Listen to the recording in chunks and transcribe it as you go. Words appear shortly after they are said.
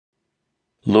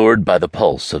Lured by the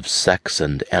pulse of sex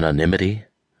and anonymity,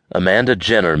 Amanda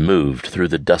Jenner moved through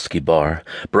the dusky bar,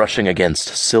 brushing against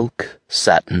silk,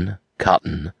 satin,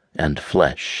 cotton, and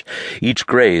flesh, each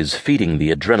graze feeding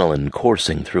the adrenaline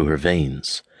coursing through her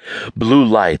veins. Blue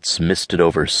lights misted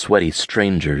over sweaty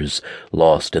strangers,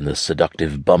 lost in the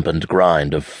seductive bump and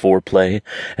grind of foreplay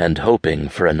and hoping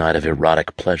for a night of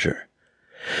erotic pleasure.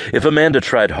 If Amanda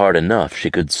tried hard enough,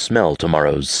 she could smell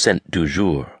tomorrow's scent du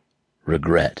jour,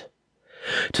 regret.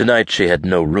 Tonight she had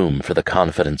no room for the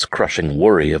confidence-crushing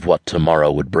worry of what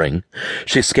tomorrow would bring.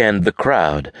 She scanned the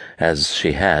crowd, as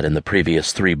she had in the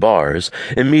previous 3 bars,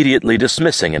 immediately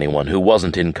dismissing anyone who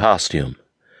wasn't in costume.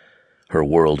 Her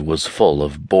world was full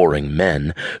of boring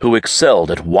men who excelled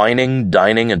at whining,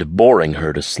 dining, and boring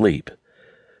her to sleep.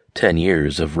 10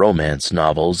 years of romance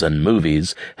novels and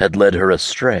movies had led her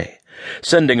astray,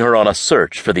 sending her on a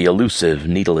search for the elusive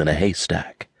needle in a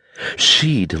haystack.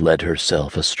 She'd led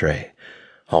herself astray.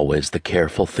 Always the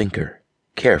careful thinker,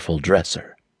 careful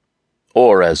dresser.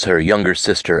 Or, as her younger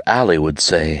sister Allie would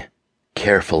say,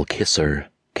 careful kisser,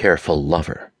 careful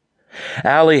lover.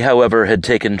 Allie, however, had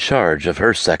taken charge of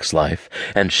her sex life,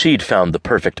 and she'd found the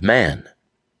perfect man.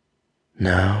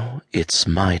 Now it's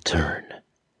my turn.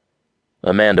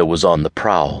 Amanda was on the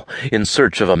prowl, in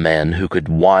search of a man who could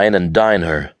wine and dine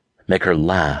her, make her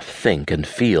laugh, think, and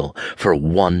feel for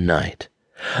one night.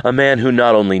 A man who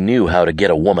not only knew how to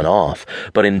get a woman off,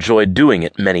 but enjoyed doing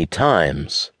it many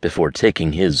times before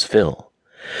taking his fill.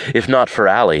 If not for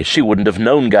Allie, she wouldn't have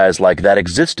known guys like that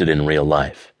existed in real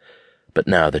life. But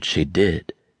now that she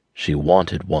did, she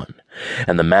wanted one,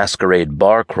 and the masquerade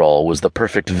bar crawl was the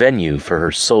perfect venue for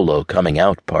her solo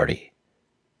coming-out party.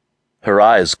 Her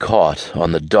eyes caught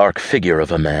on the dark figure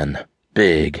of a man,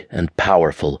 big and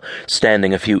powerful,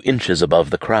 standing a few inches above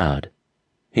the crowd.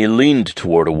 He leaned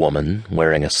toward a woman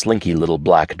wearing a slinky little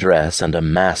black dress and a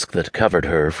mask that covered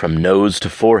her from nose to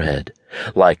forehead,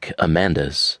 like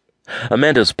Amanda's.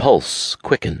 Amanda's pulse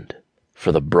quickened,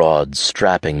 for the broad,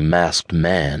 strapping, masked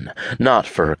man, not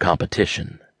for her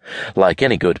competition. Like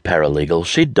any good paralegal,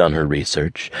 she'd done her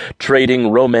research,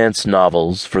 trading romance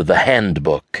novels for the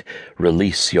handbook,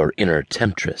 Release Your Inner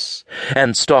Temptress,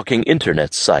 and stalking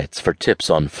internet sites for tips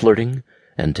on flirting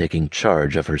and taking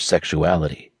charge of her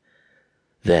sexuality.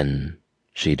 Then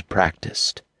she'd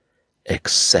practiced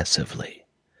excessively.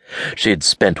 She'd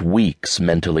spent weeks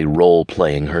mentally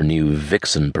role-playing her new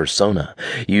vixen persona,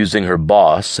 using her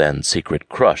boss and secret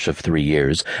crush of 3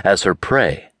 years as her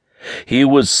prey. He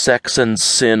was sex and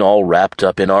sin all wrapped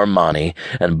up in Armani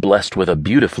and blessed with a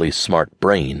beautifully smart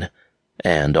brain,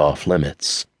 and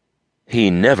off-limits.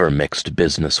 He never mixed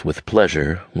business with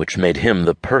pleasure, which made him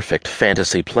the perfect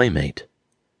fantasy playmate.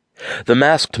 The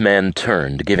masked man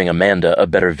turned, giving Amanda a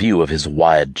better view of his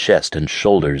wide chest and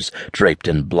shoulders draped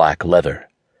in black leather.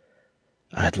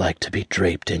 I'd like to be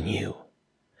draped in you.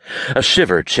 A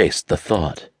shiver chased the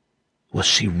thought. Was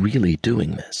she really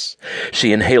doing this?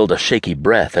 She inhaled a shaky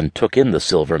breath and took in the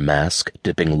silver mask,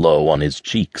 dipping low on his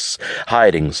cheeks,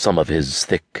 hiding some of his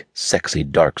thick, sexy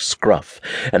dark scruff,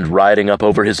 and riding up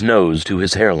over his nose to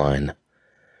his hairline.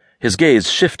 His gaze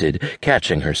shifted,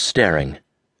 catching her staring.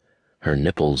 Her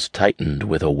nipples tightened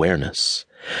with awareness.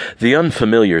 The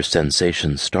unfamiliar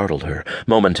sensation startled her,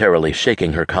 momentarily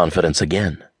shaking her confidence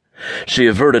again. She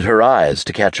averted her eyes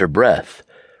to catch her breath,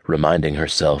 reminding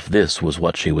herself this was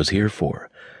what she was here for,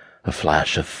 a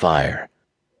flash of fire.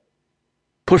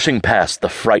 Pushing past the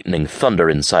frightening thunder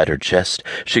inside her chest,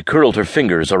 she curled her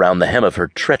fingers around the hem of her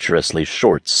treacherously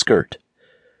short skirt.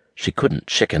 She couldn't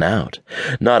chicken out,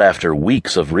 not after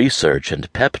weeks of research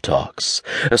and pep talks,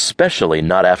 especially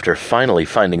not after finally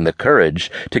finding the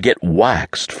courage to get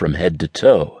waxed from head to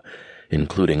toe,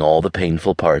 including all the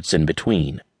painful parts in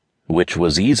between, which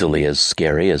was easily as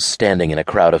scary as standing in a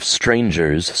crowd of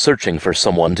strangers searching for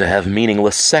someone to have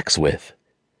meaningless sex with.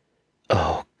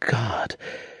 Oh, God,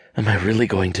 am I really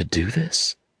going to do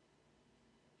this?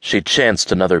 She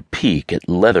chanced another peek at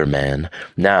Leatherman,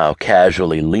 now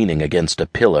casually leaning against a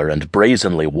pillar and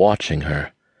brazenly watching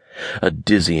her. A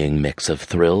dizzying mix of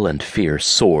thrill and fear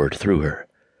soared through her.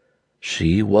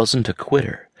 She wasn't a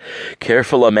quitter.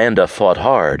 Careful Amanda fought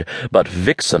hard, but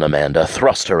vixen Amanda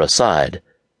thrust her aside.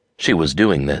 She was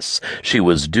doing this. She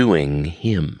was doing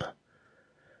him.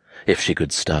 If she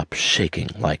could stop shaking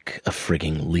like a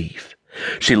frigging leaf.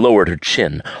 She lowered her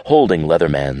chin, holding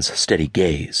Leatherman's steady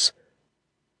gaze.